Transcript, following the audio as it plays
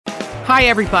Hi,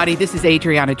 everybody. This is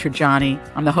Adriana Trajani.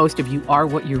 I'm the host of You Are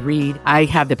What You Read. I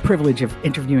have the privilege of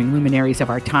interviewing luminaries of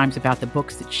our times about the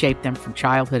books that shaped them from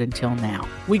childhood until now.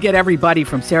 We get everybody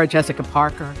from Sarah Jessica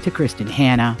Parker to Kristen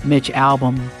Hanna, Mitch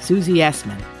Albom, Susie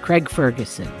Essman, Craig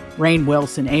Ferguson, Rainn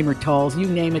Wilson, Amor Tolls, you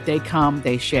name it, they come,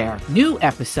 they share. New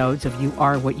episodes of You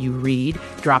Are What You Read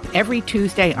drop every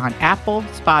Tuesday on Apple,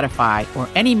 Spotify, or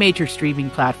any major streaming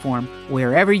platform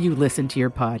wherever you listen to your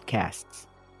podcasts.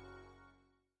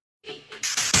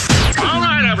 All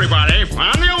right, everybody,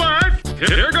 on the alert.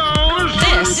 Here goes.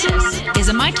 This is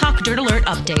a My Talk Dirt Alert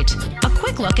update. A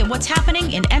quick look at what's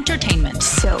happening in entertainment.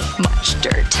 So much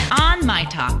dirt. On My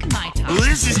Talk. Well,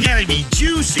 this is going to be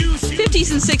juicy.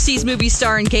 50s and 60s movie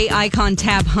star and gay icon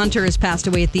Tab Hunter has passed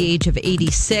away at the age of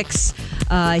 86.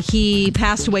 He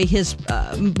passed away, his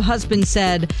husband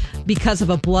said, because of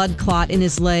a blood clot in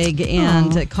his leg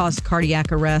and it caused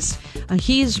cardiac arrest.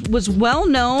 He was well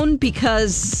known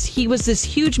because he was this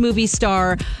huge movie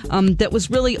star that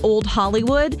was really old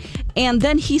Hollywood. And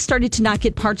then he started to not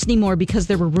get parts anymore because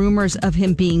there were rumors of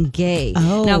him being gay.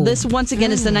 Now, this, once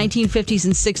again, is the 1950s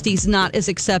and 60s, not as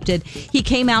accepted. He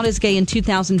came out as gay in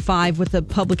 2005 with the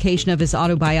publication of his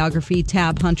autobiography,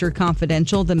 Tab Hunter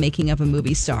Confidential, The Making of a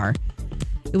Movie Star.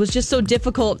 It was just so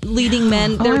difficult leading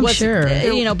men.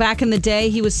 Back in the day,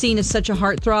 he was seen as such a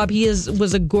heartthrob. He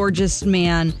was a gorgeous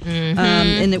man,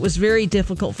 and it was very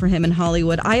difficult for him in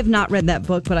Hollywood. I have not read that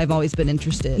book, but I've always been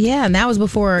interested. Yeah, and that was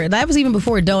even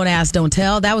before Don't Ask, Don't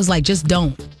Tell. That was like, just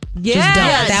don't. Yeah, just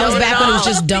don't. That was back when it was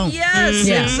just don't. Yes,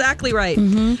 exactly right.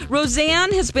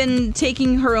 Roseanne has been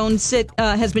taking off her own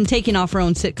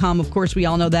sitcom. Of course, we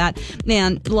all know that,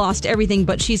 and lost everything.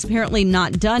 But she's apparently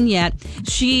not done yet.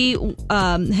 She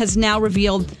has now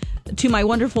revealed to my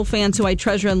wonderful fans who I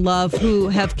treasure and love, who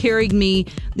have carried me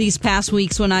these past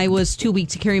weeks when I was too weak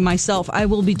to carry myself. I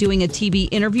will be doing a TV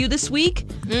interview this week,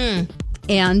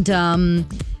 and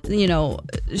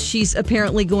she's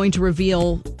apparently going to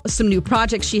reveal some new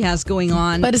projects she has going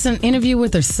on. But it's an interview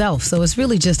with herself, so it's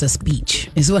really just a speech,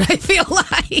 is what I feel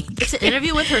like. It's an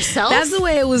interview with herself? That's the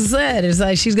way it was said. It's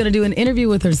like she's going to do an interview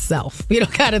with herself. You know,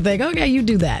 kind of thing. Okay, you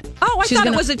do that. Oh, I thought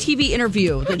it was a TV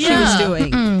interview that she was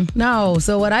doing. No,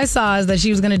 so what I saw is that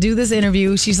she was going to do this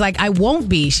interview. She's like, I won't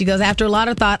be. She goes, after a lot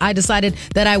of thought, I decided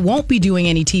that I won't be doing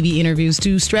any TV interviews.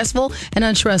 Too stressful and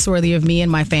untrustworthy of me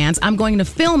and my fans. I'm going to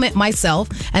film it myself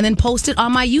and then post it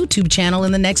on my YouTube channel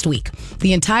in the next week.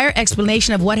 The entire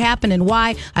explanation of what happened and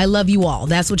why I love you all.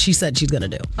 That's what she said she's going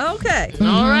to do. Okay.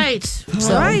 All right.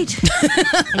 So. All right.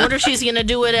 I wonder if she's going to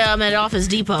do it at Office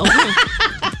Depot.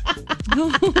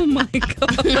 Oh, my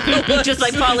God. Just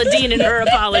like Paula Deen in her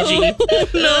apology.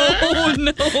 No.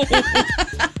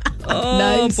 Oh,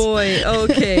 nice. Boy.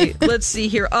 Okay. Let's see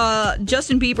here.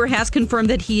 Justin Bieber has confirmed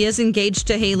that he is engaged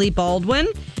to Hailey Baldwin.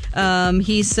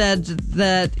 He said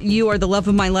that you are the love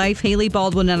of my life, Hailey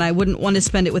Baldwin, and I wouldn't want to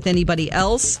spend it with anybody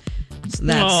else. So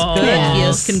that's good. Yes. He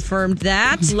has confirmed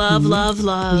that. Love, love,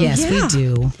 love. Yes, we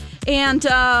do. And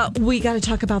we got to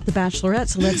talk about The Bachelorette,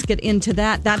 so let's get into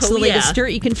that. That's the latest dirt.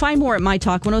 You can find more at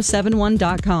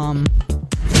mytalk1071.com.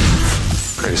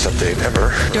 Greatest update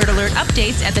ever. Dirt Alert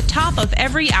updates at the top of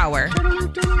every hour.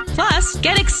 Plus,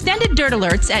 get extended Dirt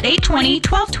Alerts at 8:20,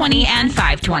 12:20, and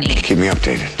 5:20. Keep me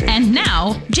updated. And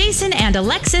now, Jason and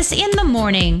Alexis in the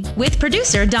morning with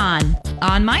producer Don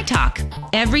on My Talk.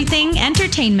 Everything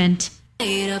entertainment.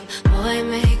 Looking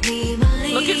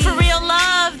for real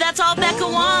love. That's all Becca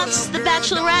wants. The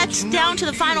Bachelorette down to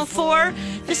the final four.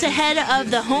 Just ahead of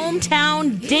the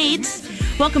hometown dates.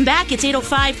 Welcome back. It's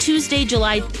 8:05 Tuesday,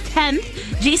 July 10th.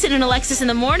 Jason and Alexis in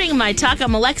the morning. My Talk.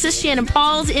 I'm Alexis. Shannon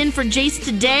Paul's in for Jace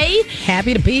today.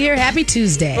 Happy to be here. Happy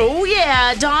Tuesday. Oh,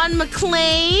 yeah. Don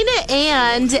McLean.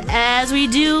 And as we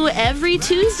do every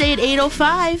Tuesday at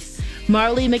 8:05,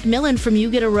 Marley McMillan from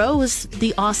You Get a Rose,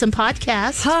 the awesome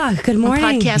podcast. Good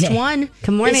morning. Podcast One.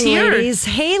 Good morning, ladies.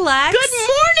 Hey, Lex. Good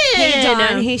morning. Hey,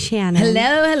 Dawn. Hey, Shannon.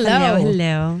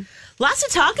 Hello. Lots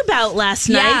to talk about last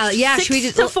night. Yeah.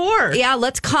 6 to 4. Yeah,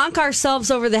 let's conk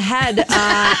ourselves over the head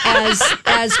as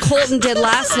Colton did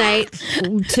last night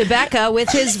to Becca with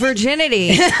his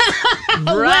virginity. Right.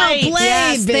 Well played,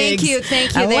 Yes, Biggs.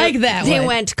 thank you. I like that They one.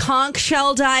 went conch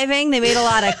shell diving. They made a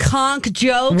lot of conch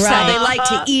jokes. How they like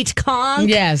to eat conch.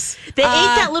 Yes. They ate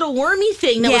that little wormy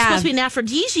thing that was yeah. supposed to be an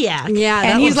aphrodisiac. Yeah,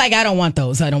 And he's like, I don't want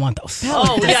those.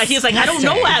 Oh, yeah. He's like, I don't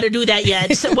know how to do that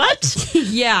yet. What?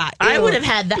 yeah. I would have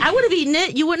had that. I would have eaten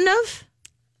it. You wouldn't have?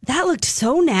 That looked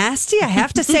so nasty, I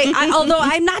have to say. Although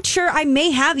I'm not sure, I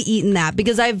may have eaten that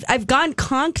because I've gone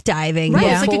conch diving. Right.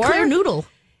 before. It's like a clear noodle.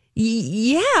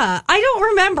 Yeah, I don't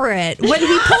remember it. When he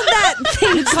pulled that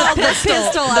thing called the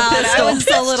pistol out, I was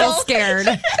a little scared.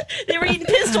 They were eating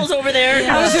pistols over there.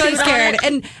 I was really scared.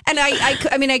 And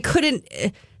I couldn't...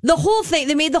 The whole thing,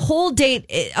 they made the whole date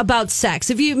about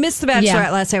sex. If you missed The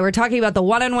Bachelorette last night, we were talking about the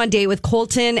one-on-one date with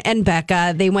Colton and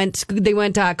Becca. They went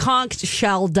conch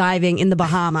shell diving in the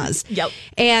Bahamas. Yep.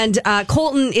 And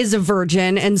Colton is a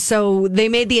virgin, and so they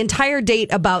made the entire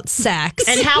date about sex.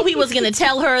 And how he was going to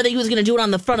tell her that he was going to do it on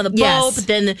the front of the boat, but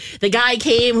then the guy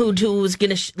came who was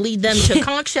going to lead them to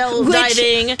conch shell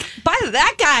diving.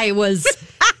 That guy was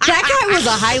a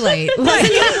highlight. Wasn't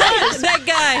he? That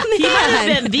guy. He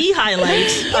might have been the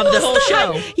highlight of the whole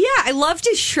show. Yeah, I loved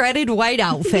his shredded white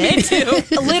outfit. Me too.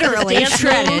 Literally Dance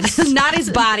shredded. moves. Not his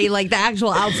body, like the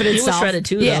actual outfit He itself. was shredded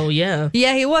too, though, yeah.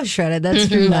 Yeah, he was shredded. That's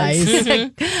true. Nice.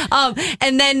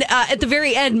 And then at the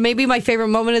very end, maybe my favorite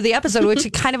moment of the episode, which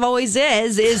it kind of always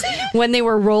is when they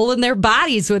were rolling their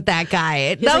bodies with that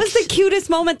guy. That was the cutest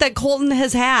moment that Colton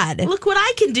has had. Look what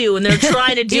I can do. And they're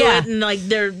trying to do it in like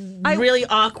their really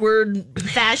awkward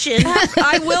fashion.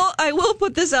 I will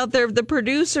put this out there. The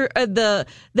producer, the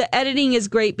editing is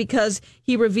great because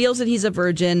he reveals that he's a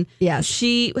virgin. Yes.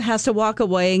 She has to walk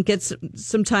away and get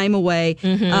some time away.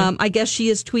 I guess she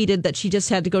has tweeted that she just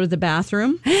had to go to the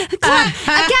bathroom.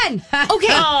 Again.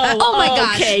 Okay. Oh my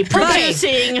gosh. Okay,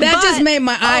 producing. That just made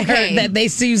my eye hurt that they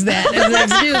used that as an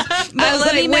excuse. I was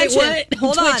like, wait, what?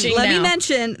 Hold on. Twitching Let me now.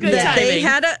 mention Good that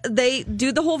timing. they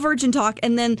do the whole virgin talk,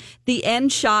 and then the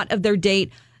end shot of their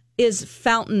date is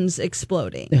fountains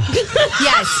exploding.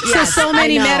 Yes. So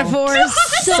many metaphors.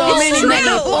 So many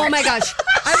metaphors. Oh my gosh.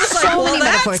 I was like, So well, many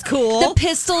that's metaphors. cool. The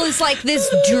pistol is like this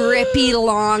drippy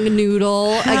long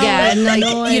noodle again,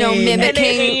 annoying. And they mimicking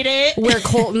ate it. where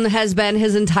Colton has been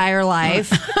his entire life.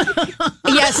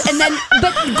 Yes, and then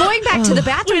but going back to the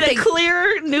bathroom Wait, a thing,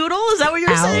 clear noodle? Is that what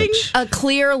you're saying? a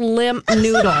clear limp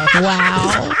noodle.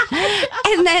 Wow.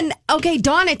 And then, okay,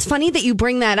 Dawn, it's funny that you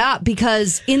bring that up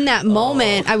because in that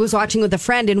moment, I was watching with a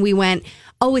friend and we went,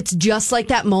 oh, it's just like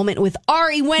that moment with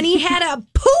Ari when he had a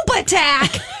poop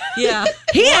attack. Yeah.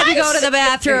 He had to go to the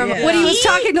bathroom when he was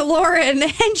talking to Lauren,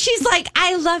 and she's like,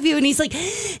 I love you. And he's like,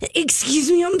 excuse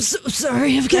me, I'm so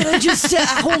sorry. I've got to just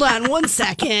hold on 1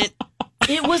 second.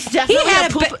 It was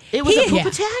definitely a poop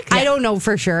attack? I don't know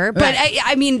for sure, but Right.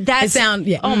 I mean, that's...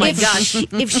 Oh my gosh.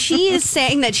 If she is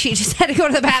saying that she just had to go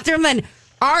to the bathroom, then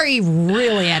Ari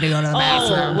really had to go to the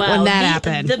bathroom when that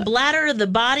happened. The bladder, the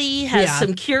body has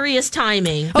some curious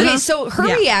timing. Okay, so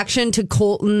her reaction to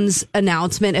Colton's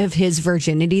announcement of his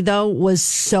virginity, though, was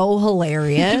so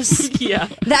hilarious. Yeah.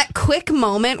 That quick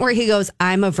moment where he goes,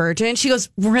 I'm a virgin. She goes,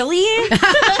 really?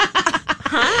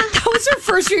 That was her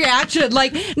first reaction.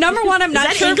 Like, number one, I'm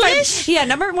not Is that sure English?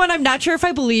 number one, I'm not sure if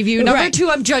I believe you. Number Right. two,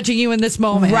 I'm judging you in this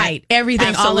moment. Right.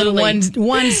 Everything all in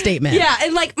one statement. Yeah,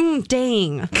 and like,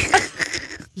 dang.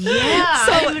 Yeah.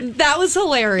 So that was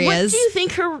hilarious. What do you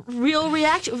think her real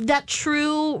reaction? That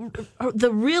true?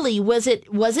 Was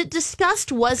it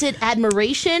disgust? Was it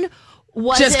admiration?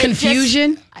 Was Just it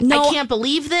confusion? No, I can't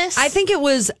believe this. I think it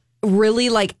was really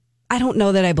like, I don't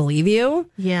know that I believe you.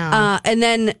 Yeah. And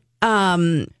then,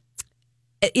 like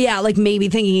maybe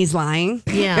thinking he's lying.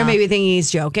 Yeah. Or maybe thinking he's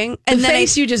joking. And The then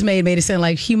face you just made it sound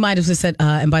like he might have just said,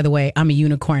 and by the way, I'm a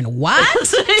unicorn. What?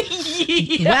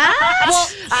 Yeah. Well,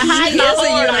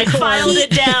 I filed it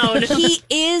down. he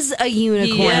is a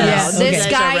unicorn. Yes. though. This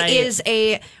Okay. guy That's all right. is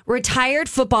a retired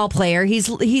football player.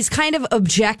 He's kind of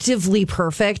objectively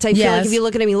perfect. I feel like if you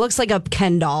look at him, he looks like a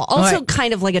Ken doll. Also Right.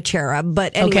 kind of like a cherub.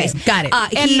 But anyways. Okay, got it.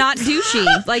 And not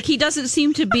douchey. Like, he doesn't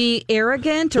seem to be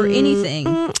arrogant or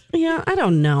anything. Yeah, I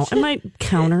don't know. I might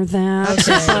counter that.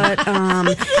 But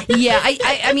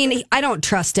I mean, I don't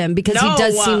trust him because he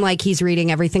does seem like he's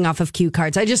reading everything off of cue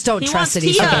cards. I just don't trust wants that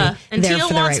he's Tia, and there Tia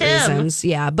for the wants right him. reasons.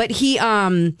 Yeah, but he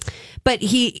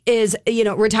is,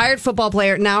 retired football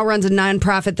player, now runs a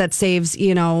nonprofit that saves,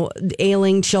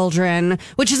 ailing children,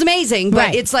 which is amazing. But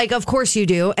Right. it's like, of course you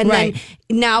do. And Right.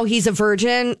 then now he's a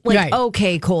virgin. Like, Right.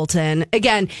 okay, Colton.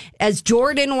 Again, as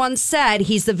Jordan once said,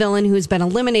 he's the villain who's been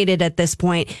eliminated at this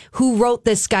point. Who wrote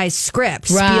this guy's script?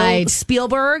 Right.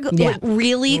 Spielberg? Yeah. Like,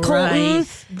 really, Colton? Right.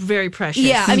 Very precious.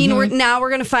 Yeah, I mean, we're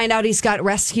going to find out he's got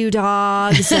rescue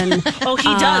dogs, and Oh, he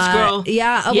does, girl.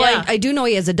 yeah. Well, I do know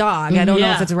he has a dog. I don't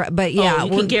know if it's, but yeah,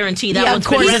 you can guarantee that Yeah, one's of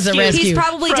course been it's a rescued. rescue. He's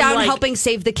probably From, down like- helping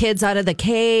save the kids out of the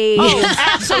cave. Oh,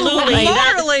 absolutely.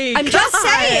 I'm just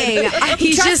saying.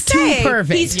 He's just too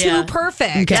perfect. He's Yeah. too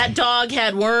perfect. That dog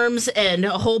had worms and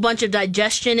a whole bunch of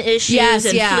digestion issues Yes,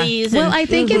 and yeah. fleas Well, and I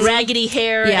think it's- raggedy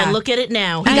hair. Yeah. And look at it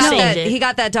now. He He got, saved that, it. he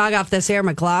got that dog off the Sarah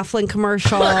McLachlan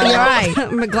commercial. You're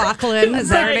right. McLaughlin, is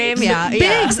that her name? Yeah.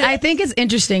 Biggs, I think it's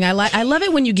interesting. I love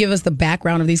it when you give us the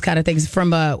background of these kind of things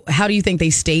from how do you think they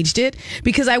staged it?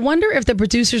 Because I wonder if the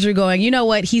producers are going, you know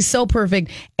what, he's so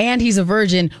perfect and he's a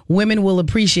virgin, women will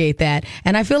appreciate that.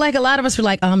 And I feel like a lot of us are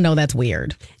like, no, that's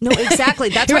weird. No, exactly.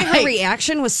 That's why her Right.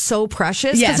 reaction was so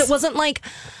precious. Because Yes. it wasn't like,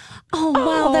 oh,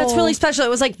 wow, that's really special. It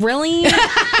was like, really?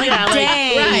 Yeah, like,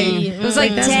 Dang. right. It was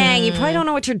like, dang, you probably don't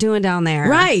know what you're doing down there.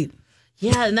 Right.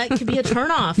 Yeah, and that could be a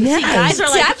turnoff. Yes. See, guys are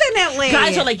like, Definitely.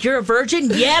 Guys are like, you're a virgin?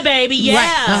 Yeah, baby, yeah.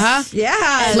 Right. Uh-huh.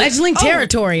 Yeah. Fledgling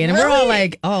territory. And we're all really?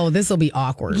 like, oh, this will be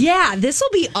awkward. Yeah, this will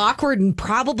be awkward and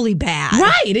probably bad.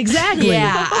 Right, exactly.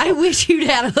 Yeah, I wish you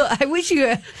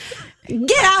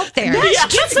get out there.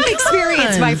 Get some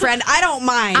experience, my friend. I don't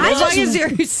mind. As long as you're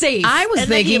safe. I was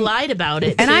And then he thinking, lied about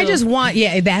it. and I too. just want,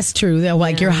 that's true. They're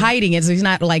like, you're hiding it. So he's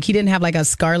not like, he didn't have like a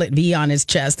scarlet V on his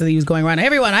chest that he was going around.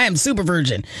 Everyone, I am super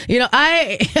virgin.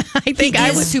 I he think I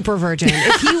is would. super virgin.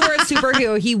 If he were a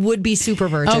superhero, he would be super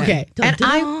virgin. Okay.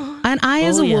 And I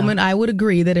as a woman, I would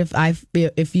agree that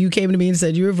if you came to me and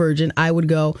said you're a virgin, I would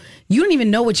go, you don't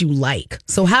even know what you like.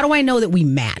 So how do I know that we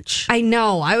match? I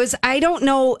know. I don't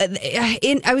know.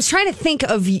 I was trying to think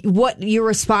of what your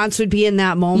response would be in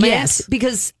that moment. Yes.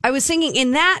 Because I was thinking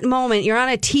in that moment, you're on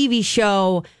a TV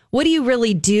show. What do you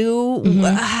really do?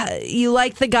 You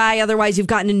like the guy, otherwise you've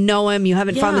gotten to know him. You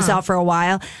haven't found this out for a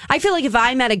while. I feel like if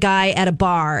I met a guy at a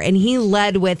bar and he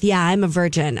led with, yeah, I'm a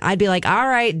virgin, I'd be like, all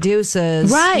right,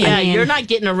 deuces. Right. Yeah, I mean, you're not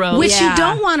getting a rose. Which Yeah. you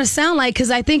don't want to sound like,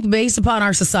 because I think based upon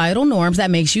our societal norms,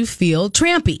 that makes you feel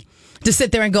trampy to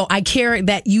sit there and go, I care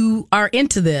that you are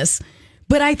into this.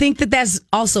 But I think that that's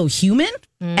also human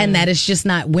and that it's just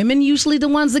not women usually the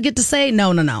ones that get to say,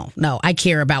 no, I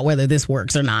care about whether this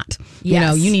works or not. You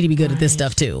know, you need to be good at this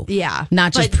stuff too. Yeah.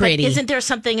 Not just pretty. But isn't there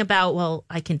something about, well,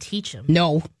 I can teach him?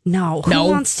 No. No. Who No.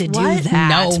 wants to do What? that?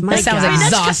 No. My That sounds God.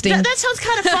 exhausting. That sounds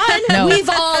kind of fun. No. We've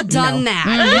all done that.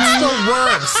 It's the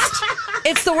worst.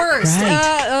 It's the worst.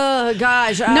 Right. Oh,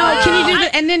 gosh. No, can you do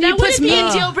that? And then you That put wouldn't be me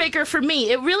a deal breaker for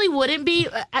me. It really wouldn't be.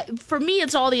 For me,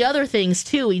 it's all the other things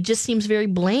too. He just seems very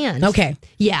bland. Okay.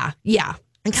 Yeah. Yeah.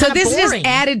 And So kinda this boring. just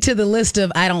added to the list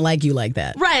of I don't like you like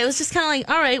that. Right. It was just kind of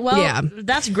like, all right, well, Yeah.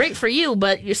 that's great for you,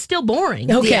 but you're still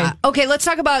boring. Okay. Yeah. Okay, let's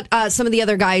talk about some of the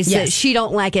other guys that Yes. she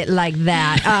don't like it like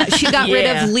that. She got rid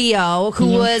Yeah. of Leo, who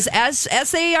was, as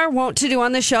they are wont to do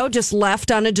on the show, just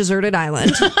left on a deserted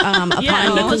island upon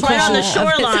Yeah, the he was right on the conclusion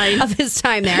shoreline. of his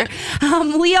time there.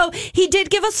 Leo, he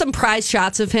did give us some prize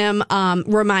shots of him,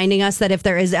 reminding us that if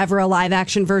there is ever a live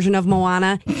action version of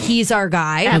Moana, he's our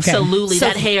guy. Absolutely. So,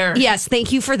 that hair. Yes,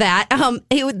 thank you for that.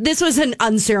 This was an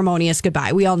unceremonious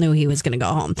goodbye. We all knew he was going to go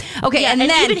home. Okay, Yeah, and and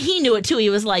then even he knew it too. He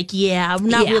was like, "Yeah, I'm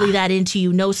not Yeah. really that into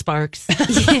you. No sparks."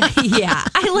 yeah,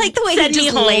 I like the way Send he me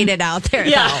just home. laid it out there.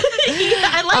 Yeah, though.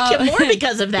 I like him more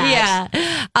because of that.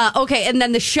 Yeah. Okay, and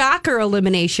then the shocker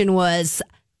elimination was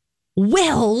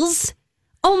Wills.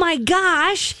 Oh my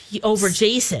gosh. Over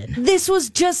Jason. This was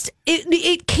just,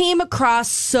 it came across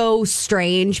so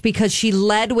strange because she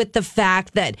led with the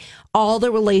fact that all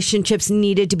the relationships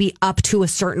needed to be up to a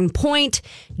certain point.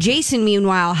 Jason,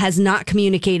 meanwhile, has not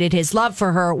communicated his love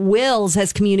for her. Wills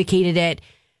has communicated it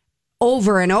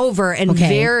over and over and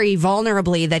very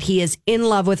vulnerably that he is in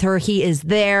love with her. He is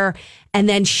there. And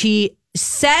then she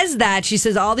says that she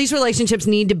says all these relationships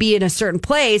need to be in a certain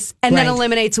place and then Right.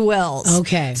 eliminates Wills.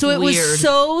 Okay. So it Weird. was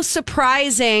so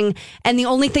surprising. And the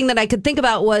only thing that I could think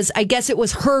about was, I guess it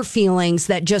was her feelings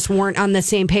that just weren't on the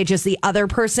same page as the other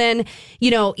person.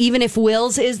 You know, even if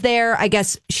Wills is there, I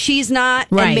guess she's not.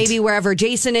 Right. And maybe wherever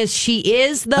Jason is, she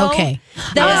is though. Okay.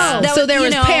 So there you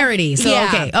was know, parity. So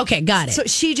yeah. okay, got it. So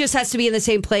she just has to be in the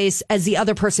same place as the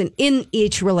other person in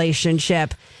each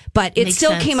relationship. But it Makes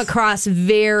still sense. came across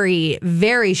very,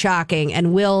 very shocking.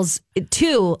 And Wills,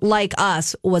 too, like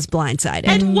us, was blindsided.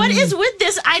 And what is with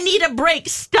this? I need a break.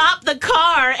 Stop the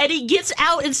car. And he gets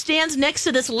out and stands next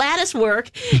to this lattice work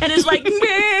and is like,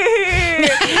 "Meh."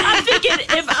 I'm thinking,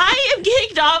 if I am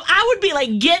kicked off, I would be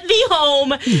like, get me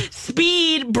home,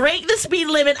 speed, break the speed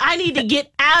limit. I need to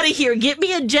get out of here. Get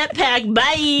me a jetpack.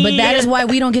 Bye. But that is why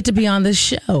we don't get to be on this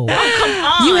show. Oh, come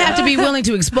on. You have to be willing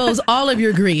to expose all of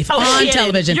your grief on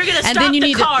television. You're going to and stop then you the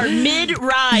need car to,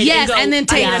 mid-ride. Yes, and then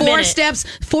take four minute.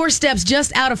 steps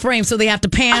just out of frame so they have to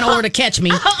pan over to catch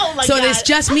me. Oh my so God. it's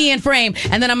just me in frame.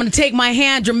 And then I'm going to take my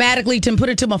hand dramatically to put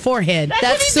it to my forehead.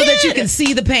 That's so that you can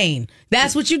see the pain.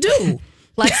 That's what you do.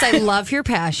 Lex, I love your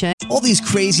passion. All these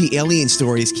crazy alien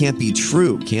stories can't be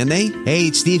true, can they? Hey,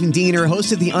 it's Stephen Diener,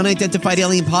 host of the Unidentified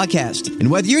Alien Podcast.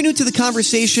 And whether you're new to the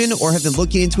conversation or have been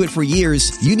looking into it for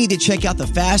years, you need to check out the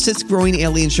fastest growing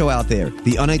alien show out there,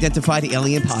 the Unidentified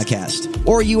Alien Podcast,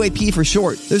 or UAP for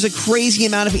short. There's a crazy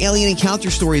amount of alien encounter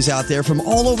stories out there from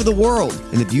all over the world.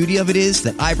 And the beauty of it is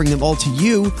that I bring them all to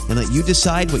you and let you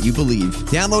decide what you believe.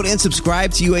 Download and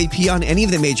subscribe to UAP on any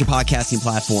of the major podcasting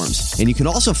platforms. And you can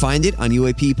also find it on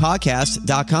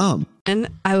UAPpodcast.com. And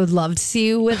I would love to see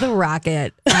you with a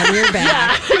rocket on your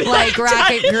back, like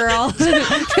Rocket Girl.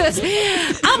 Because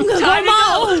I'm going to go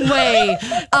my own way.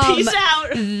 Peace out.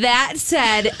 That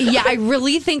said, yeah, I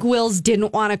really think Wills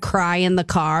didn't want to cry in the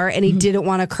car, and he didn't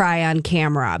want to cry on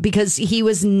camera because he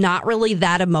was not really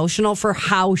that emotional for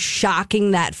how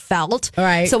shocking that felt. All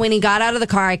right. So when he got out of the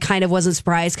car, I kind of wasn't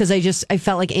surprised because I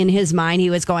felt like in his mind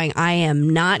he was going, I am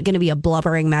not going to be a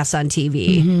blubbering mess on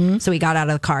TV. So he got out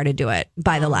of the car to do it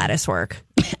by the lattice work.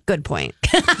 Good point.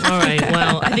 All right.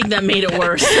 Well, I think that made it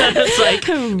worse. It's like,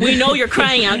 we know you're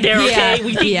crying out there, okay?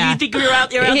 Yeah. You think we were out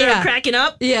there cracking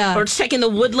up? Yeah. Or checking the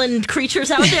woodland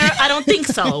creatures out there? I don't think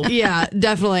so. Yeah,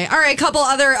 definitely. All right, a couple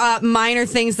other minor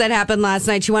things that happened last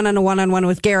night. She went on a one-on-one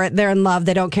with Garrett. They're in love.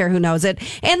 They don't care who knows it.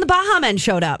 And the Baha Men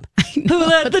showed up. Who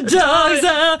let the dogs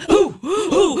out?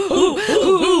 Who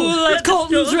let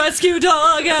Colton's rescue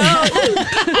dog out?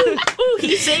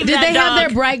 He saved Did that they dog. have their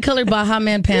bright colored Baha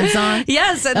Men pants on?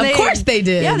 Yes. And Of course they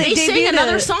did. Yeah, They sang debuted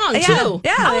another it. song, Yeah, too.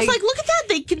 Yeah. I was like, look at that.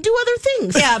 They can do other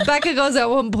things. Yeah, Becca goes at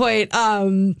one point,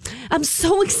 I'm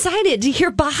so excited to hear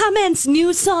Baha Men's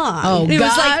new song. Oh, it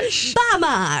gosh. was like,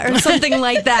 Bama, or something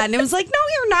like that. And it was like, no,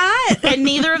 you're not. And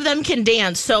neither of them can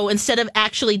dance. So instead of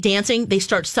actually dancing, they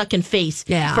start sucking face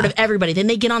in front of everybody. Then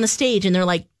they get on the stage and they're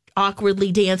like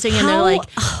awkwardly dancing and they're like,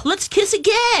 let's kiss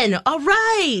again. All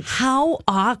right. How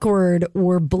awkward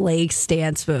were Blake's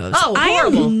dance moves? Oh, I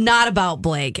horrible. am not about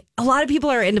Blake. A lot of people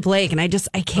are into Blake, and I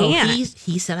can't.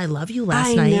 He said, I love you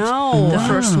last I night. know. The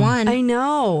first one. I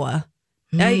know.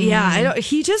 Yeah, I don't.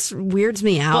 He just weirds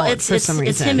me out Well, for some reason.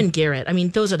 it's him and Garrett. I mean,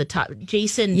 those are the top.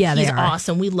 Jason, Yeah, they he's are.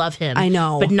 awesome. We love him. I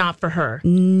know. But not for her.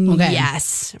 Okay.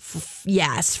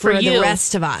 Yes, for you. the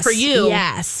rest of us. For you.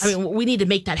 Yes. I mean, we need to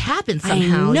make that happen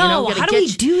somehow. know. We gotta How do we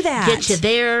do that? Get you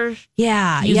there.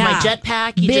 Yeah, Use yeah. my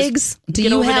jetpack. You Biggs, just do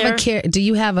get you over have there. do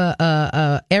you have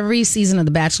a every season of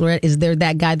The Bachelorette? Is there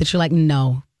that guy that you're like,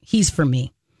 no, he's for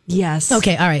me? Yes.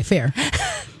 Okay, all right, fair.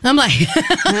 I'm like,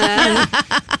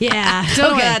 Yeah.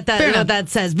 Don't Okay, know fair what enough. that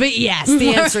says, but yes,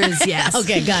 the answer is yes.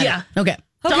 okay, got Yeah. it. Okay.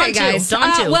 Okay, Dawn too. guys.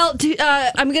 Dawn too.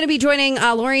 I'm going to be joining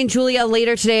Lori and Julia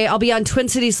later today. I'll be on Twin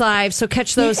Cities Live, so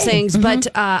catch those things. But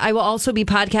I will also be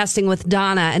podcasting with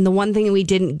Donna. And the one thing we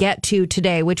didn't get to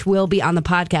today, which will be on the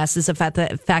podcast, is the fact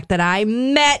that I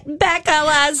met Becca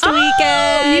last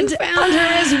weekend. You found her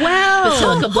as well. The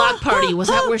Silica Block Party. Was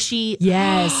that where she...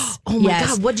 Yes. Oh, my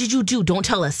Yes. God. What did you do? Don't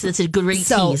tell us. It's a great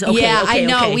So, tease. Okay, yeah, okay, I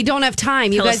know. okay. We don't have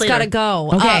time. You Tell us guys got to later.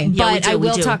 go. Okay. Yeah, we but do, I we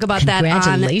will do. talk about that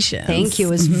Congratulations. Thank you. It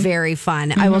was very fun.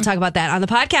 I will talk about that on the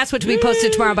podcast, which will be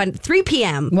posted tomorrow by 3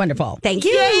 p.m. Wonderful. Thank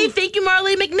you. Yay, thank you,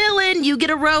 Marley McMillan. You get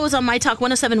a rose on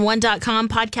mytalk1071.com,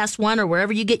 Podcast One, or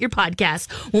wherever you get your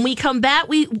podcasts. When we come back,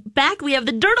 we have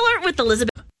the Dirt Alert with Elizabeth.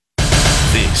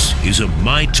 This is a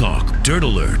My Talk Dirt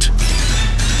Alert.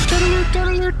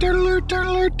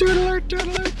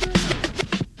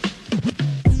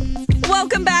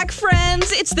 Welcome back,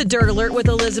 friends. It's the Dirt Alert with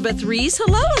Elizabeth Reese.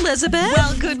 Hello, Elizabeth.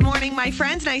 Well, good morning, my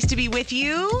friends. Nice to be with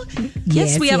you.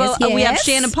 yes, we have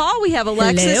Shannon Paul. We have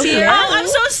Alexis Hello. here. Oh, I'm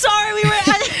so sorry. We were.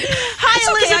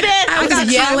 Hi, Elizabeth. I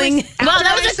was yelling. Well,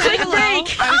 that was a Said quick hello.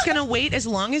 break. I was going to wait as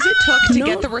long as it took to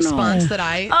get the response that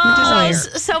I desire.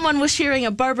 Someone was sharing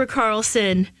a Barbara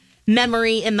Carlson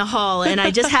memory in the hall, and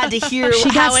I just had to hear She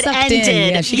how got it sucked in.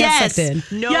 ended. Yeah, she got yes.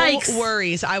 sucked in. No Yikes.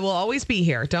 worries. I will always be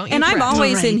here. Don't you And I'm fret.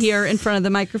 always in right. here in front of the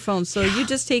microphone, so you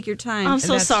just take your time. I'm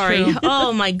so That's sorry. true.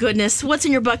 Oh my goodness. What's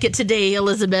in your bucket today,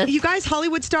 Elizabeth? You guys,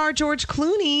 Hollywood star George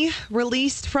Clooney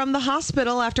released from the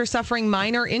hospital after suffering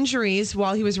minor injuries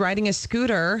while he was riding a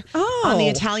scooter on the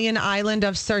Italian island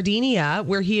of Sardinia,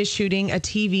 where he is shooting a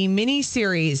TV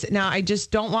miniseries. Now, I just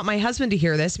don't want my husband to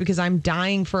hear this because I'm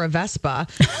dying for a Vespa.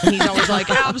 he's always like,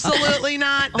 absolutely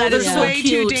not. That is so way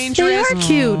cute. too dangerous. They are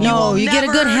cute. No, will you get a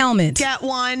good never helmet. Get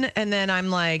one, and then I'm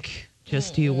like,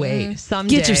 just you wait.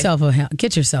 Someday. Get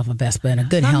yourself a Vespa and a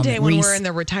good Someday helmet. when Reese. we're in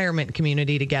the retirement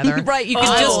community together. Right, you can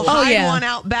I just will hide one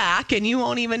out back and you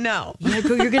won't even know. Yeah,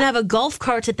 girl, you're gonna have a golf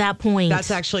cart at that point.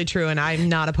 That's actually true, and I'm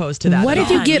not opposed to that. What at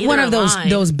if all. you get one of neither those am I.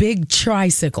 those big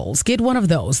tricycles? Get one of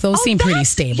those. Those seem pretty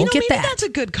stable. You know, Get maybe that. that's a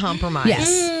good compromise. Yes.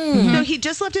 So he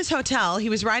just left his hotel. He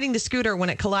was riding the scooter when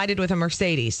it collided with a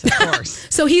Mercedes, of course.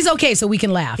 So he's okay. So we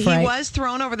can laugh, He right? was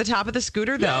thrown over the top of the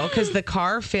scooter, though, because the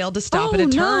car failed to stop at Oh, a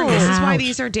turn. no. This is why Ouch.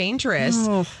 these are dangerous.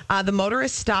 The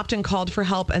motorist stopped and called for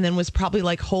help and then was probably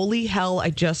like, holy hell, I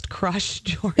just crushed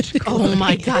George Clooney. Oh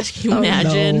my gosh, can you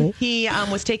imagine? no. He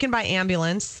was taken by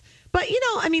ambulance. But, you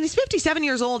know, I mean, he's 57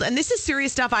 years old, and this is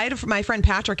serious stuff. I had my friend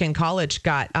Patrick in college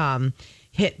got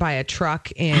hit by a truck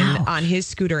on his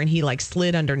scooter, and he like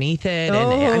slid underneath it. And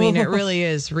I mean, it really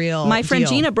is real. My friend deal.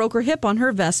 Gina broke her hip on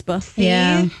her Vespa.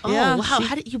 Yeah. Oh, Yeah, wow.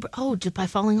 How did you? Oh, just by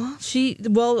falling off?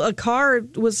 A car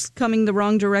was coming the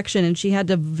wrong direction and she had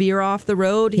to veer off the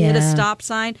road. He hit a Yeah. stop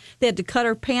sign. They had to cut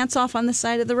her pants off on the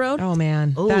side of the road. Oh,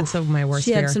 man. That's my worst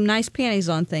She fear. had some nice panties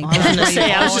on, thank I was God. gonna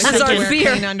say, I was just That's our wear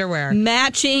fear. clean underwear.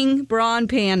 Matching bra and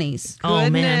panties. Oh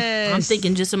man, Goodness. I'm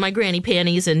thinking just in my granny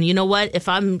panties, and you know what? If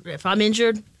I'm injured,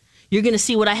 you're gonna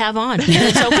see what I have on, and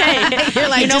it's okay. You're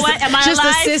like, you know just, what? Am I just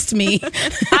alive? assist me.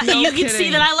 You can see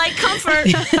that I like comfort.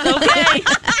 Okay.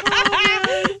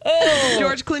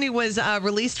 George Clooney was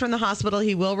released from the hospital.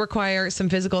 He will require some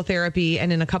physical therapy,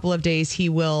 and in a couple of days, he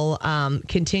will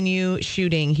continue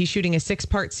shooting. He's shooting a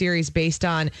 6-part series based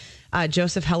on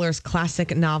Joseph Heller's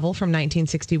classic novel from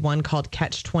 1961 called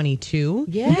Catch-22.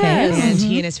 Yes. And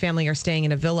he and his family are staying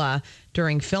in a villa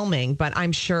during filming. But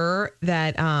I'm sure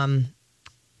that,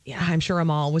 I'm sure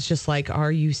Amal was just like,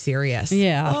 "Are you serious?"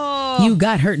 Yeah. You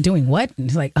got hurt doing what? And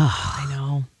it's like, oh,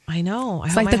 I know.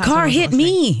 it's like the car hit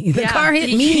me. The car hit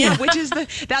me. Yeah, which is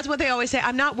that's what they always say.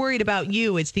 I'm not worried about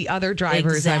you. It's the other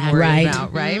drivers I'm Exactly. worried Right.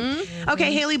 about, right?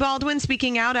 Okay, Haley Baldwin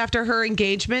speaking out after her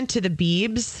engagement to the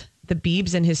Biebs. The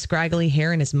Biebs and his scraggly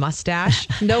hair and his mustache.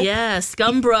 Nope. Yeah,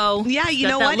 scum bro. Yeah, you Got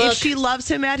know that what? look. If she loves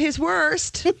him at his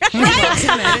worst, she loves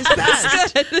him at his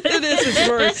best. It is his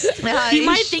worst. You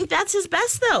might think that's his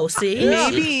best, though. See,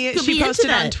 Maybe Could she be into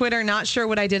posted on that. Twitter, not sure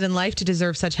what I did in life to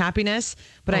deserve such happiness,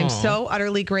 but I'm so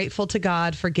utterly grateful to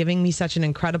God for giving me such an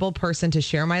incredible person to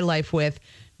share my life with.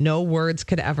 No words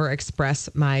could ever express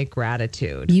my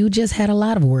gratitude. You just had a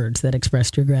lot of words that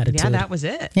expressed your gratitude. Yeah, that was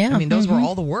it. Yeah. I mean, those were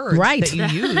all the words Right. that you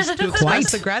used to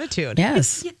express the gratitude.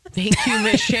 Yes. Thank you,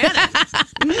 Miss Shannon.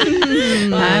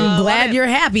 I'm glad you're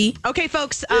happy. Okay,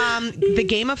 folks, the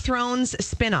Game of Thrones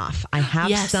spinoff. I have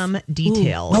Yes. some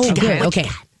details. Oh, good. Okay.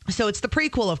 So it's the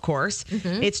prequel, of course.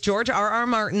 It's George R.R.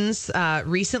 Martin's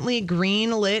recently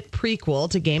green-lit prequel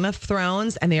to Game of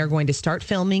Thrones, and they are going to start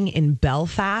filming in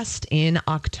Belfast in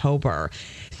October.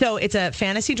 So it's a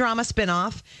fantasy drama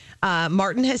spinoff.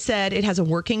 Martin has said it has a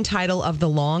working title of The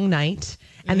Long Night,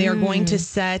 and they are going to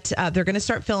they're going to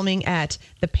start filming at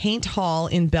the Paint Hall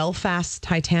in Belfast's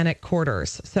Titanic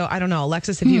quarters. So I don't know,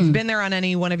 Alexis, if you've been there on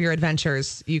any one of your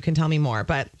adventures, you can tell me more.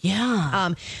 But Yeah.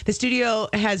 the studio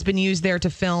has been used there to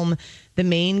film the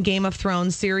main Game of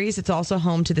Thrones series. It's also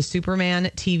home to the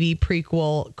Superman TV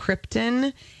prequel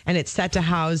Krypton, and it's set to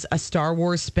house a Star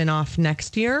Wars spinoff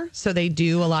next year. So they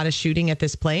do a lot of shooting at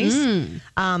this place.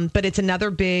 But it's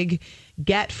another big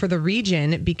get for the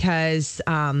region because,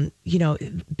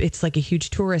 it's like a huge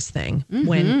tourist thing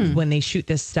when they shoot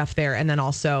this stuff there. And then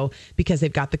also because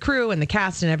they've got the crew and the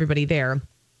cast and everybody there.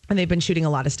 And they've been shooting a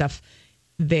lot of stuff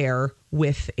there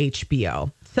with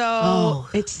HBO. So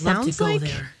it love to sounds go like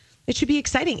there. it should be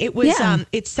exciting. It was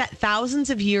it's set thousands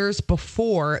of years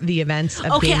before the events of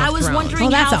Okay, Game of I was Thrones. wondering Oh,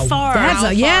 that's how a- far. that's How a-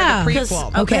 far yeah. the Because,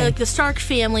 prequel. Okay. like the Stark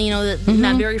family, in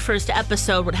that very first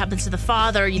episode, what happens to the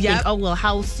father, you Yep. think, oh, well,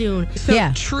 how soon? So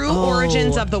Yeah. true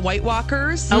origins of the White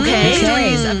Walkers. Okay.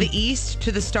 Histories of the East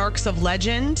to the Starks of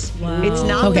legend. It's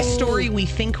not Okay. the story we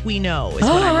think we know. Is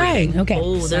Oh, what I'm all right. reading. Okay.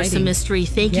 Oh, there's some mystery.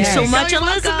 Thank Yes. you so much, No, you're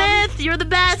Elizabeth. welcome. You're the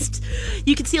best.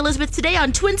 You can see Elizabeth today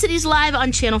on Twin Cities Live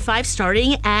on Channel 5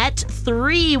 starting at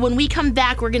 3. When we come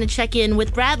back, we're going to check in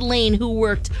with Brad Lane, who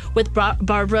worked with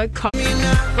Barbara Carr.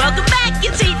 Welcome back.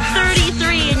 It's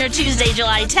 8:33 on your Tuesday,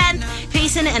 July 10th.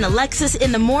 Payson and Alexis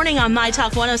in the morning on My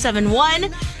Talk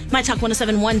 1071,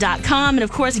 MyTalk1071.com. And,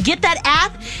 of course, get that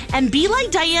app and be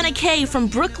like Diana Kay from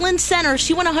Brooklyn Center.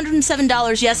 She won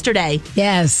 $107 yesterday.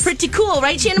 Yes. Pretty cool,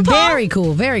 right, Shannon Paul? Very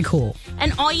cool. Very cool.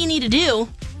 And all you need to do,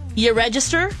 you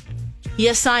register,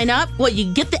 you sign up. Well,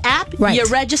 you get the app, Right. you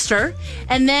register,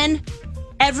 and then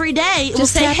every day it will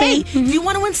Just say, tap hey, in. do you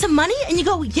want to win some money? And you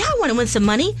go, yeah, I want to win some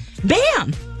money.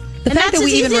 Bam! The And fact that's that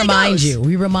we as even easy as it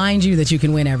we remind you that you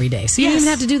can win every day. So you don't even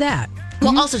have to do that.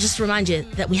 Well, also just to remind you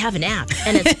that we have an app,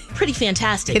 and it's pretty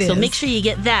fantastic. It so is. make sure you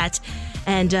get that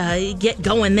and get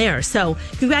going there. So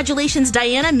congratulations,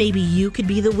 Diana. Maybe you could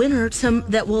be the winner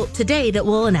that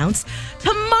we'll announce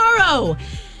tomorrow.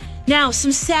 Now,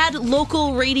 some sad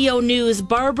local radio news.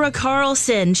 Barbara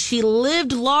Carlson, she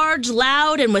lived large,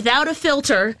 loud, and without a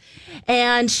filter.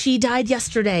 And she died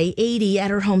yesterday, 80,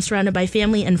 at her home, surrounded by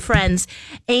family and friends.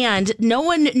 And no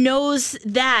one knows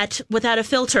that without a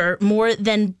filter more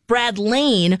than Brad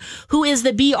Lane, who is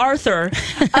the B. Arthur of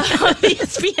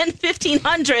ESPN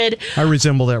 1500. I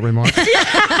resemble that remark.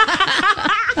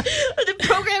 The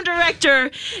program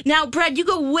director. Now, Brad, you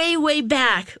go way, way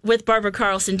back with Barbara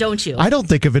Carlson, don't you? I don't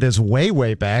think of it as way,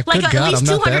 way back. Like Good at God, least I'm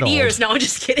not 200 that old. years. No, I'm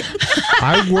just kidding.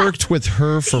 I worked with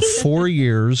her for 4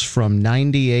 years from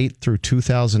 98 through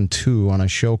 2002 on a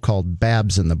show called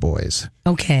Babs and the Boys.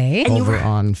 Okay. Over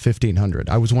on 1500.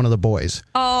 I was one of the boys.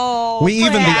 Oh, we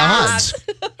even the odds.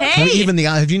 Hey. We even the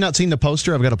odds. Have you not seen the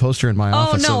poster? I've got a poster in my Oh,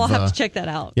 office. no, I'll of, have to check that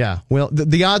out. Yeah. Well,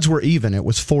 the odds were even. It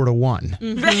was 4-1.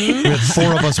 Mm-hmm. We had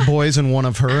 4 of us boys and 1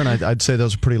 of her, and I'd say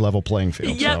those are pretty level playing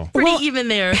field. Yeah, So. pretty even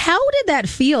there. How did that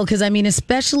feel? Because,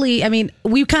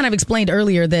 we kind of explained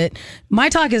earlier that My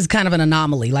Talk is kind of an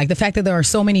anomaly. Like the fact that there are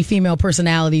so many female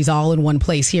personalities all in one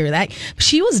place here. That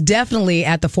she was definitely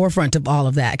at the forefront of all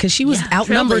of that because she was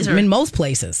outnumbered trailblazer. in most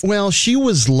places. Well, she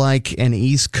was like an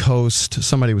East Coast,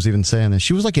 somebody was even saying this,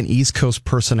 she was like an East Coast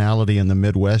personality in the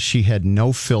Midwest. She had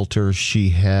no filter.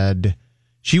 She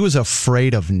was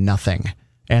afraid of nothing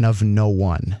and of no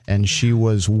one. And she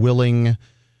was willing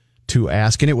to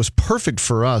ask. And it was perfect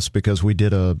for us because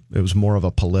it was more of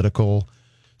a political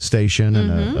station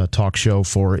and a talk show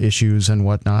for issues and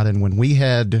whatnot. And when we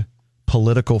had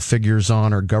political figures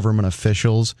on or government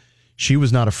officials, she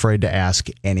was not afraid to ask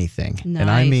anything. Nice.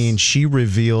 And I mean, she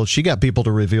got people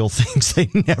to reveal things they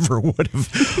never would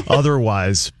have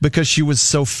otherwise because she was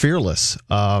so fearless.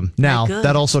 Now,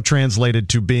 that also translated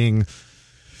to being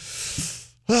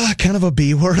kind of a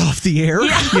B word off the air,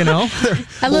 you know.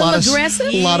 A little aggressive?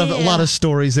 A lot of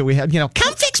stories that we had,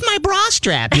 come fix my bra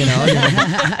strap,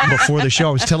 before the show.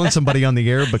 I was telling somebody on the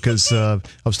air because I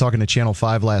was talking to Channel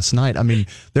 5 last night. I mean,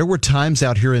 there were times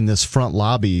out here in this front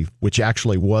lobby, which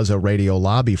actually was a radio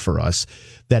lobby for us,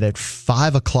 that at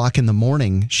 5 o'clock in the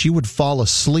morning, she would fall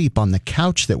asleep on the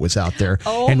couch that was out there.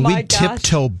 Oh, and my we'd gosh.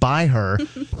 tiptoe by her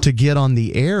to get on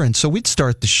the air. And so we'd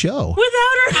start the show. Without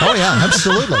her. Oh, yeah,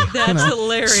 absolutely. That's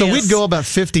hilarious. So we'd go about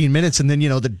 15 minutes, and then,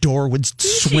 the door would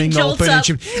swing jolts open. up.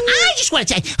 And she I just want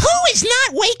to say, who is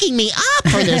not waking me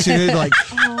up for this? And you'd be like,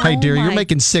 hey, dear, you're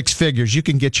making 6 figures. You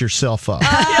can get yourself up.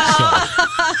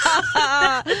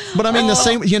 But I mean, the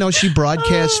same, she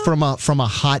broadcast from a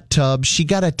hot tub. She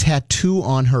got a tattoo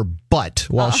on her butt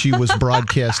while she was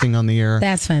broadcasting on the air.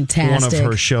 That's fantastic. One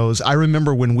of her shows. I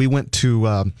remember when we went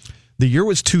to, the year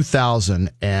was 2000,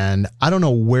 and I don't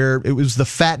know where, it was the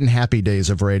fat and happy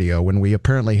days of radio when we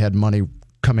apparently had money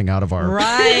coming out of our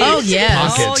Oh,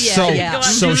 yes.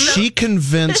 pockets. So she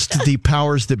convinced the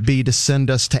powers that be to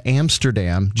send us to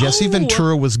Amsterdam. Jesse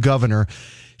Ventura was governor.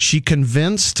 She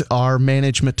convinced our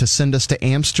management to send us to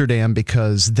Amsterdam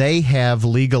because they have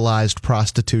legalized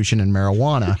prostitution and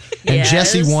marijuana. And Yes.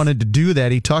 Jesse wanted to do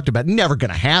that. He talked about never going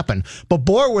to happen. But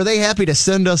boy, were they happy to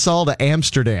send us all to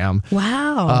Amsterdam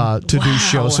Wow. to do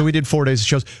shows. So we did 4 days of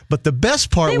shows. But the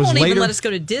best part They was won't later. even let us go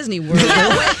to Disney World.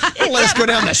 They'll let us go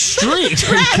down the street.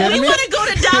 Are you kidding We me? want to go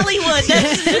to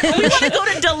Dollywood. We want to go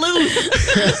to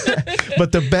Duluth.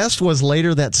 But the best was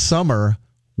later that summer,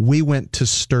 we went to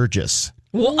Sturgis.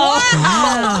 Wow.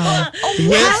 How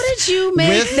did you make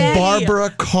with that? Barbara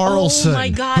Carlson, Oh, my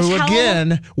gosh, who how-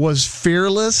 again was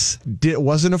fearless,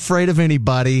 wasn't afraid of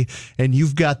anybody, and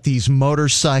you've got these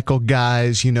motorcycle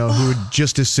guys, who would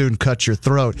just as soon cut your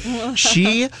throat.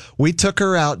 We took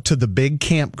her out to the big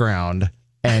campground,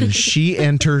 and she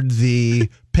entered the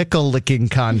pickle licking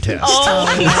contest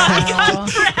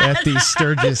at the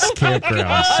Sturgis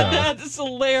campground. So. That's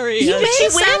hilarious. You made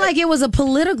it sound like it was a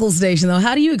political station, though.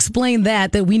 How do you explain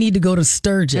that we need to go to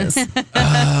Sturgis?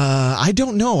 I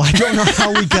don't know. I don't know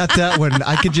how we got that one.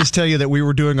 I could just tell you that we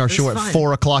were doing our show at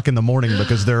 4 o'clock in the morning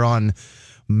because they're on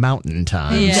Mountain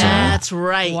Time. Yeah. So That's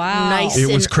right. Wow. Nice it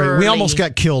was and crazy. early. We almost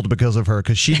got killed because of her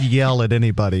because she'd yell at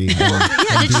anybody.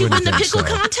 Yeah, did you win the pickle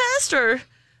contest or?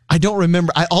 I don't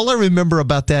remember. All I remember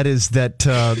about that is that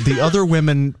the other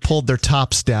women pulled their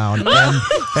tops down, and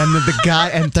the guy,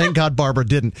 and thank God Barbara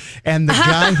didn't. And the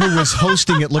guy who was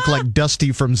hosting it looked like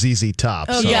Dusty from ZZ Top.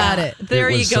 Oh, So got it. There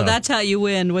it you was, go. That's how you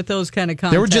win with those kind of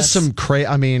contests. there were just some crazy.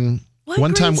 I mean, What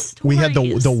one time great we had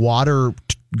stories. the water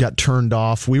got turned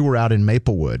off. We were out in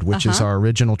Maplewood, which is our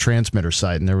original transmitter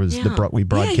site, and there was we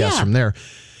broadcast from there.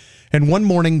 And one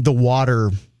morning, the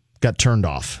water got turned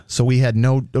off, so we had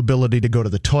no ability to go to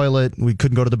the toilet. We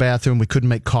couldn't go to the bathroom. We couldn't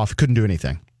make coffee. Couldn't do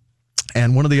anything.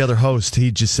 And one of the other hosts,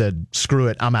 he just said, "Screw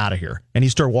it, I'm out of here." And he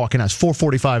started walking out. It's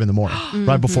 4:45 in the morning,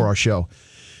 right before our show.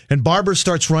 And Barbara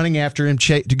starts running after him,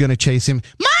 going to chase him.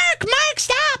 Mark,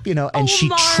 stop! And she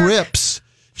trips.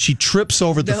 She trips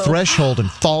over the threshold and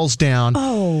falls down.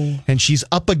 Oh. And she's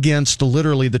up against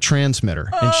literally the transmitter.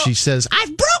 And she says,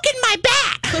 "I've broken my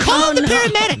back. Call the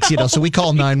paramedics." So we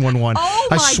call 911.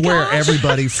 I swear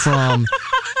everybody from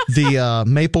the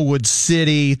Maplewood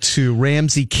City to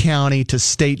Ramsey County to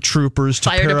state troopers to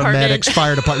paramedics,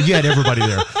 fire department. You had everybody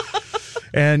there.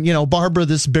 And, Barbara,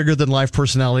 this bigger-than-life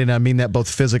personality, and I mean that both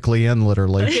physically and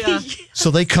literally. Yeah. So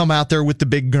they come out there with the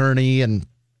big gurney, and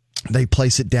they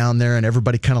place it down there, and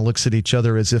everybody kind of looks at each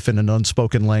other as if in an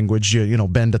unspoken language,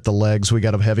 bend at the legs. We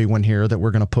got a heavy one here that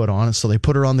we're going to put on. So they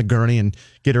put her on the gurney and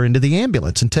get her into the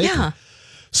ambulance and take her.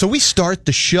 So we start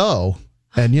the show,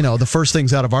 and, the first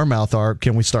things out of our mouth are,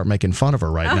 can we start making fun of her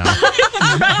right now?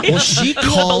 Right. Well, she calls.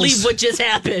 You won't believe what just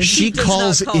happened. She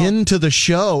calls into the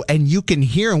show, and you can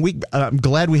hear. And I'm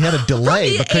glad we had a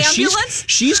delay because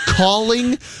she's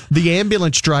calling the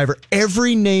ambulance driver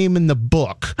every name in the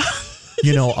book.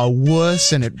 A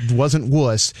wuss, and it wasn't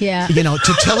wuss. Yeah.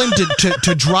 To tell him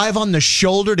to drive on the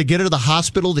shoulder to get her to the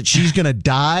hospital that she's going to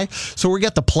die. So we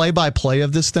got the play-by-play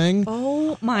of this thing.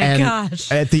 Oh, my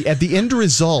gosh. At the end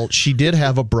result, she did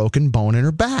have a broken bone in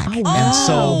her back. Oh, and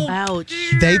so ouch.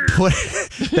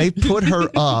 They put her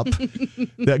up.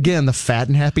 Again, the fat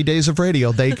and happy days of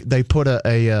radio. They put an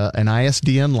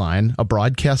ISDN line, a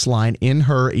broadcast line, in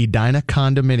her Edina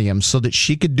condominium so that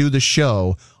she could do the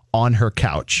show on her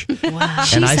couch. Wow.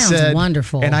 She sounds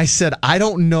wonderful. And I said, I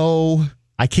don't know.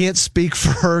 I can't speak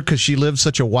for her because she lives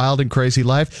such a wild and crazy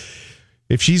life.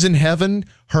 If she's in heaven,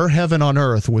 her heaven on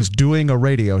earth was doing a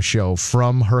radio show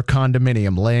from her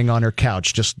condominium, laying on her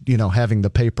couch, just, having the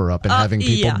paper up and having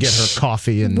people get her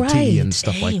coffee and tea and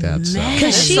stuff like that.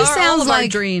 Because she sounds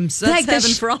like dreams. That's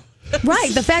heaven for all.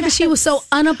 Right. The fact that she was so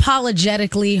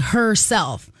unapologetically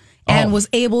herself and was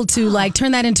able to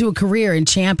turn that into a career and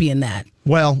champion that.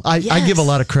 Well, I give a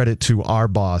lot of credit to our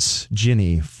boss,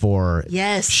 Ginny, for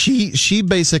she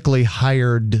basically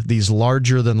hired these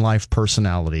larger than life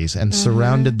personalities and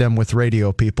surrounded them with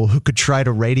radio people who could try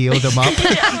to radio them up,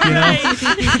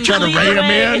 try to rein them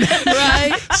in.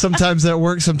 Right. Sometimes that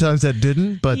worked, sometimes that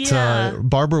didn't. But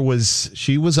Barbara was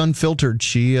unfiltered.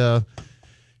 She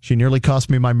nearly cost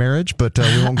me my marriage, but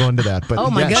we won't go into that.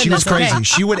 But she was crazy. Okay.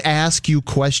 She would ask you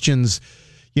questions,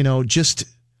 just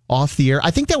off the air.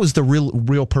 I think that was the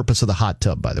real purpose of the hot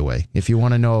tub, by the way. If you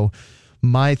want to know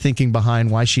my thinking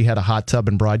behind why she had a hot tub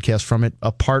and broadcast from it,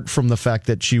 apart from the fact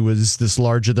that she was this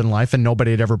larger than life and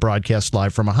nobody had ever broadcast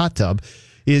live from a hot tub,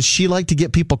 is she liked to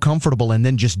get people comfortable and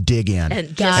then just dig in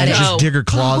and just dig her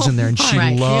claws in there, and she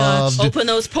loved open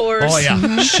those pores. Oh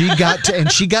yeah, she got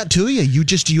to you.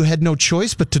 You had no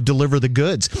choice but to deliver the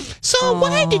goods. So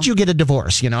why did you get a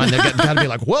divorce? And they got to be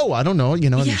like, whoa, I don't know.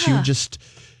 And she would just.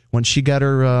 Once she got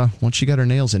her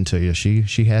nails into you,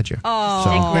 she had you. Oh,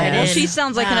 well, she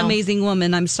sounds like an amazing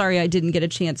woman. I'm sorry I didn't get a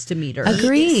chance to meet her.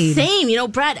 Agreed.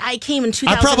 Same. Brad, I came in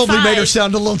 2005. I probably made her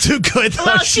sound a little too good.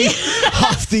 Though. She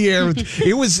off the air.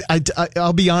 It was.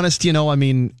 I'll be honest.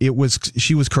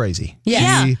 She was crazy.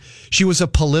 Yeah. She was a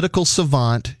political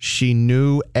savant. She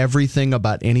knew everything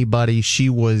about anybody. She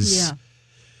was. Yeah.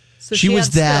 So she was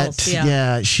that,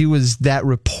 skills, she was that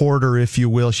reporter, if you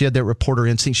will. She had that reporter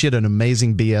instinct. She had an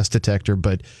amazing BS detector,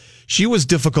 but she was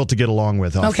difficult to get along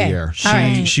with off the air.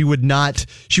 She would not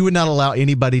allow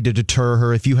anybody to deter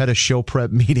her. If you had a show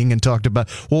prep meeting and talked about,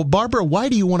 well, Barbara, why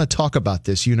do you want to talk about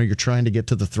this? You're trying to get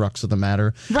to the crux of the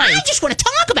matter. Right. I just want to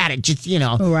talk about it. Just,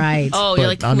 Right. Oh, you're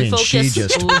like, focus? She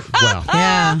just,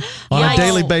 on a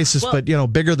daily basis, but,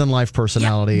 bigger than life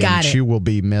personality. And she will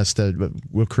be missed.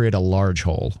 Will create a large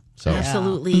hole. So.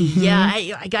 Absolutely. Yeah.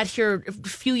 I got here a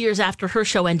few years after her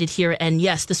show ended here. And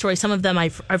yes, the story, some of them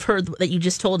I've heard that you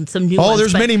just told and some new ones. Oh,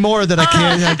 there's many more that I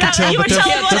can tell. But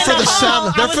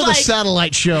they're for the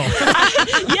satellite show.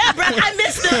 Yeah, Brad, I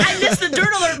missed the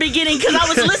Dirt Alert beginning because I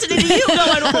was listening to you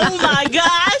going, oh my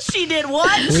gosh, she did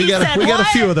what? We got a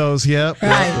few of those, yeah.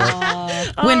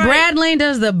 Right. When Brad Lane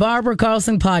does the Barbara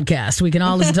Carlson podcast, we can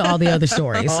all listen to all the other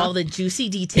stories. All the juicy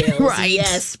details. Right.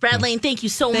 Yes. Brad Lane, thank you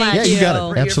so much. Yeah, you got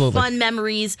it. Absolutely. Fun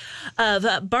memories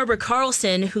of Barbara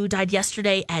Carlson, who died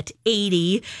yesterday at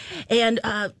 80. And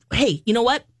hey, you know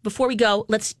what? before we go,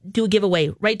 let's do a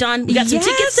giveaway. Right, Dawn? We got some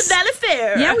tickets to Valley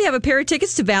Fair. Yeah, we have a pair of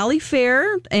tickets to Valley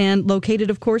Fair and located,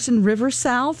 of course, in River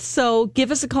South. So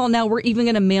give us a call now. We're even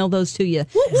going to mail those to you.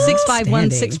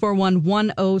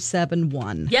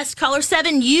 651-641-1071. Yes, caller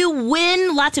 7, you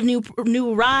win lots of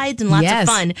new rides and lots of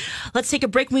fun. Let's take a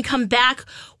break. When we come back,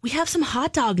 we have some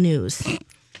hot dog news.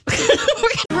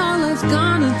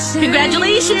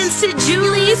 Congratulations to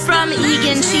Julie from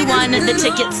Egan. She won the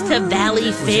tickets to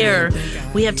Valley Fair.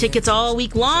 We have tickets all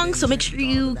week long, so make sure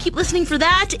you keep listening for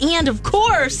that. And of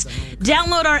course,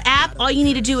 download our app. All you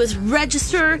need to do is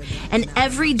register, and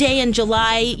every day in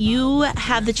July, you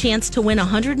have the chance to win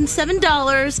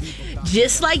 $107,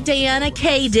 just like Diana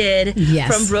Kay did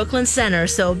from Brooklyn Center.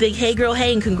 So big hey girl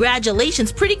hey, and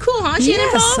congratulations. Pretty cool, huh, Shannon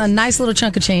Yes, Paul? a nice little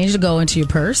chunk of change to go into your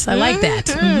purse. I like that.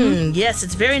 Yes,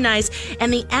 it's very nice.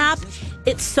 And the app,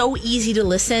 it's so easy to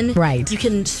listen. Right. You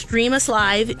can stream us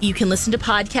live. You can listen to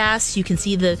podcasts. You can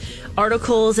see the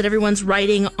articles that everyone's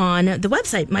writing on the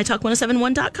website,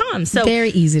 mytalk1071.com. So very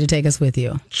easy to take us with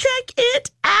you. Check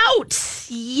it out.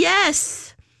 Yes.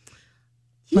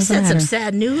 You said some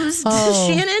sad news,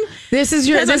 Shannon. This is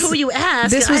Depends on who you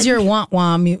ask. This was your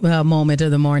wah-wah moment of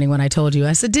the morning when I told you.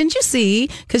 I said, didn't you see,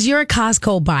 because you're a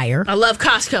Costco buyer. I love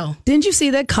Costco. Didn't you see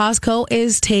that Costco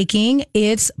is taking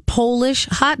its Polish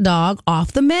hot dog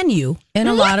off the menu in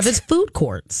a lot of its food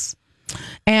courts?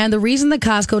 And the reason that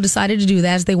Costco decided to do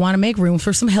that is they want to make room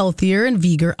for some healthier and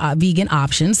vegan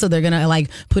options. So they're going to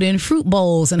put in fruit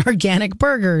bowls and organic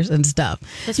burgers and stuff.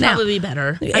 That's probably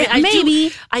better.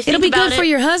 Maybe it'll be good for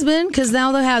your husband because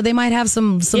now they might have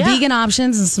some vegan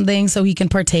options and some things so he can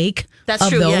partake. That's of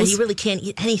true. Those. Yeah, you really can't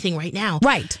eat anything right now.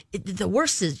 Right. The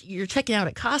worst is you're checking out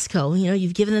at Costco. You know,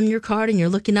 you've given them your card and you're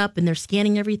looking up and they're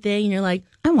scanning everything and you're like,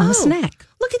 I want a snack.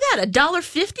 Look at that.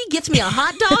 $1.50 gets me a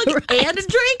hot dog and a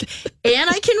drink and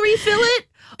I can refill it.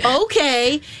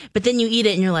 Okay. But then you eat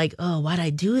it and you're like, oh, why'd I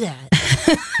do that?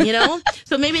 You know?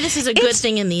 So maybe this is a good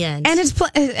thing in the end. And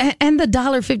and the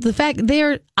 $1.50, the fact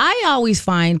I always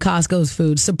find Costco's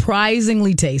food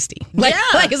surprisingly tasty. Like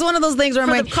it's one of those things where I'm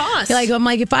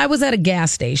like, if I was at a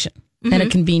gas station at a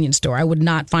convenience store, I would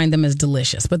not find them as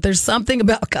delicious. But there's something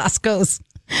about Costco's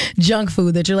junk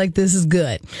food that you're like, this is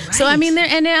good. Right. So I mean,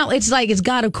 and now it's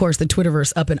got, of course, the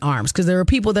Twitterverse up in arms because there are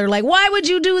people that are like, why would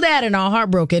you do that, and all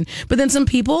heartbroken. But then some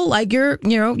people like your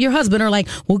husband are like,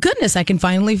 well, goodness, I can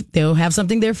they'll have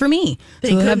something there for me. So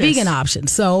they'll have vegan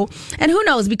options. So, and who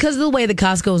knows, because of the way that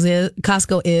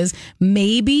Costco is,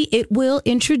 maybe it will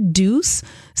introduce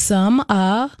some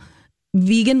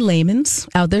vegan layman's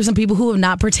out there, some people who have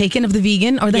not partaken of the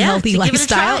vegan or the healthy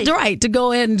lifestyle, to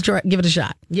go ahead and give it a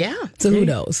shot. Yeah. So who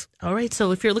knows? All right.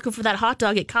 So if you're looking for that hot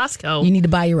dog at Costco, you need to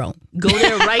buy your own. Go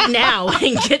there right now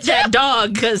and get that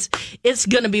dog because it's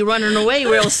going to be running away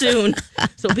real soon.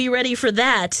 So be ready for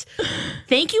that.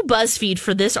 Thank you, BuzzFeed,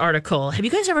 for this article. Have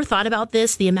you guys ever thought about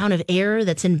this? The amount of air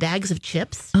that's in bags of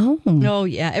chips? Oh,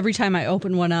 yeah. Every time I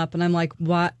open one up and I'm like,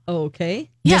 what? Oh, okay.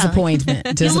 Yeah. Disappointment.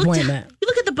 You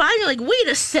look at the bottom, you're like, wait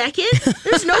a second.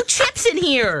 There's no chips in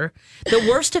here. The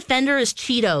worst offender is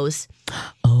Cheetos.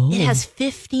 It has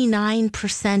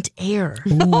 59% air.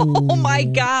 Oh, my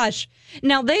gosh.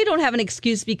 Now, they don't have an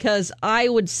excuse because I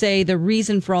would say the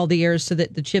reason for all the air is so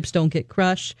that the chips don't get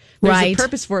crushed. There's a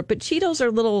purpose for it. But Cheetos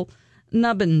are little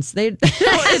nubbins. It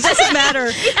doesn't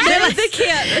matter. They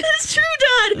can't. It's true,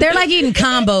 Don. They're like eating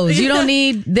combos.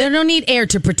 They don't need air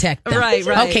to protect them. Right.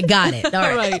 Okay, got it.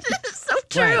 All right. So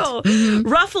true. Right. Mm-hmm.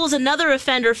 Ruffles, another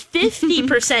offender,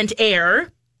 50%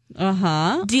 air.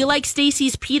 Uh-huh. Do you like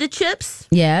Stacy's pita chips?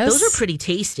 Yes. Those are pretty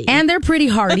tasty. And they're pretty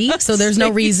hearty, so there's no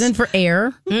reason for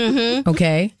air. Mm-hmm.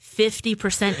 Okay.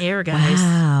 50% air, guys.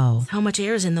 Wow. That's how much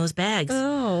air is in those bags?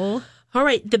 Oh. All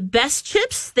right. The best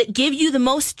chips that give you the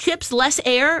most chips, less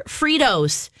air,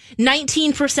 Fritos.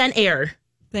 19% air.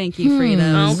 Thank you,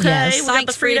 Fritos. Okay. Yes. We got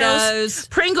the Fritos.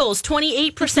 Pringles,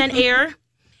 28% air.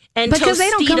 And because Tostitos. They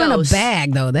don't come in a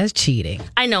bag, though. That's cheating.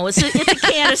 I know. It's a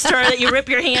canister that you rip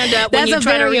your hand up when that's you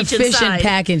try to reach inside. That's a very efficient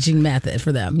packaging method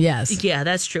for them, yes. Yeah,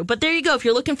 that's true. But there you go. If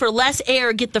you're looking for less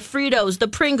air, get the Fritos, the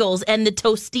Pringles, and the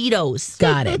Tostitos.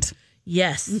 Got it.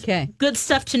 Yes. Okay. Good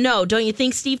stuff to know, don't you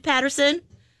think, Steve Patterson?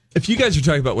 If you guys are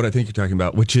talking about what I think you're talking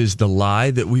about, which is the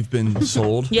lie that we've been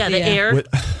sold. Yeah, the air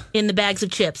in the bags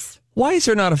of chips. Why is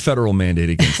there not a federal mandate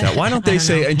against that? Why don't they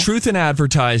say, in truth in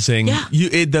advertising,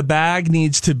 the bag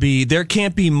needs to be, there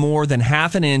can't be more than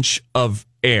half an inch of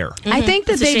air. I think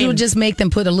that they would just make them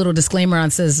put a little disclaimer on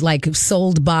says, like,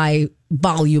 sold by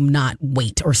volume, not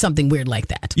weight, or something weird like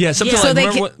that. Yeah, something So like they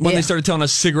remember can- when they started telling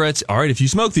us cigarettes, all right, if you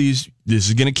smoke these, this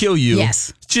is going to kill you.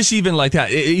 Yes. Just even like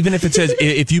that. Even if it says,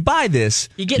 if you buy this,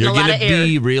 You're getting you're a lot going of to air.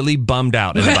 be really bummed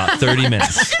out in about 30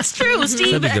 minutes. It's true,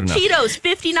 Steve. That'd be good enough. Cheetos,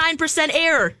 59%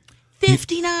 air.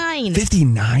 59.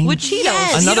 59? With Cheetos.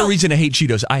 Yes. Another reason to hate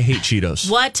Cheetos. I hate Cheetos.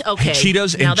 What? Okay.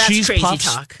 Cheetos Now and that's cheese crazy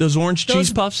puffs. talk. Those orange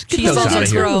cheese puffs. Get Cheese those balls out are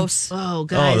of here. gross. Oh,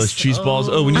 guys. Oh, those cheese balls.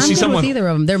 Oh, when you I'm see good someone. with either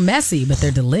of them. They're messy, but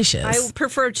they're delicious. I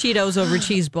prefer Cheetos over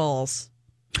cheese balls.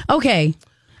 Okay.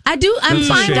 I'm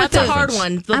fine with That's the a hard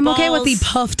one. The I'm okay with the balls-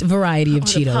 puffed variety of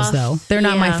the Cheetos, puff, though. They're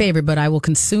not my yeah. favorite, but I will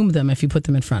consume them if you put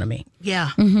them in front of me. Yeah.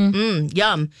 Mm-hmm.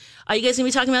 Yum. Are you guys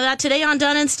going to be talking about that today on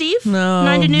Donna and Steve? No,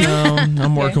 9 to noon? no.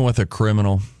 I'm working with a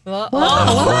criminal. What?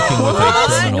 I'm working with a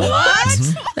criminal. What?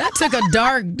 That took a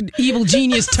dark, evil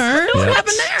genius turn. What Yep.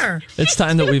 happened there? It's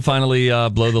time that we finally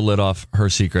blow the lid off her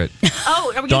secret.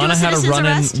 Oh, are we going to do Donna a had a citizen's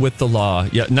run-in arrest? with the law.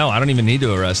 Yeah, no, I don't even need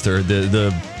to arrest her.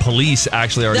 The police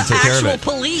actually already The took care of it.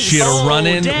 actual police. She had a Oh,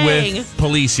 run-in dang. with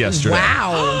police yesterday.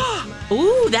 Wow.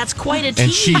 Ooh, that's quite a tease.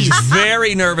 And she's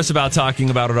very nervous about talking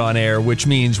about it on air, which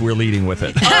means we're leading with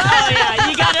it. Oh, yeah.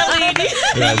 You got to lead.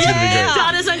 Yeah, it's gonna be great.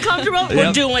 Donna's uncomfortable. We're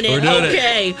Yep, doing it. we're doing it.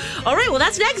 Okay. All right. Well,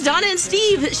 that's next. Donna and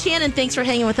Steve. Shannon, thanks for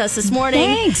hanging with us this morning.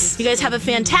 Thanks. You guys have a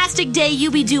fantastic day. You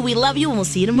be do. We love you, and we'll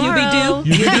see you tomorrow.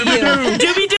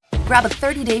 Grab a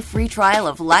 30-day free trial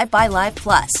of Live by Live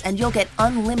Plus, and you'll get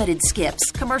unlimited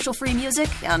skips, commercial-free music,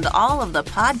 and all of the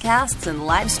podcasts and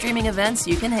live streaming events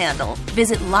you can handle.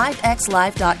 Visit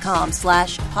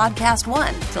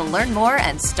livexlive.com/podcast1 to learn more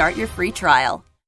and start your free trial.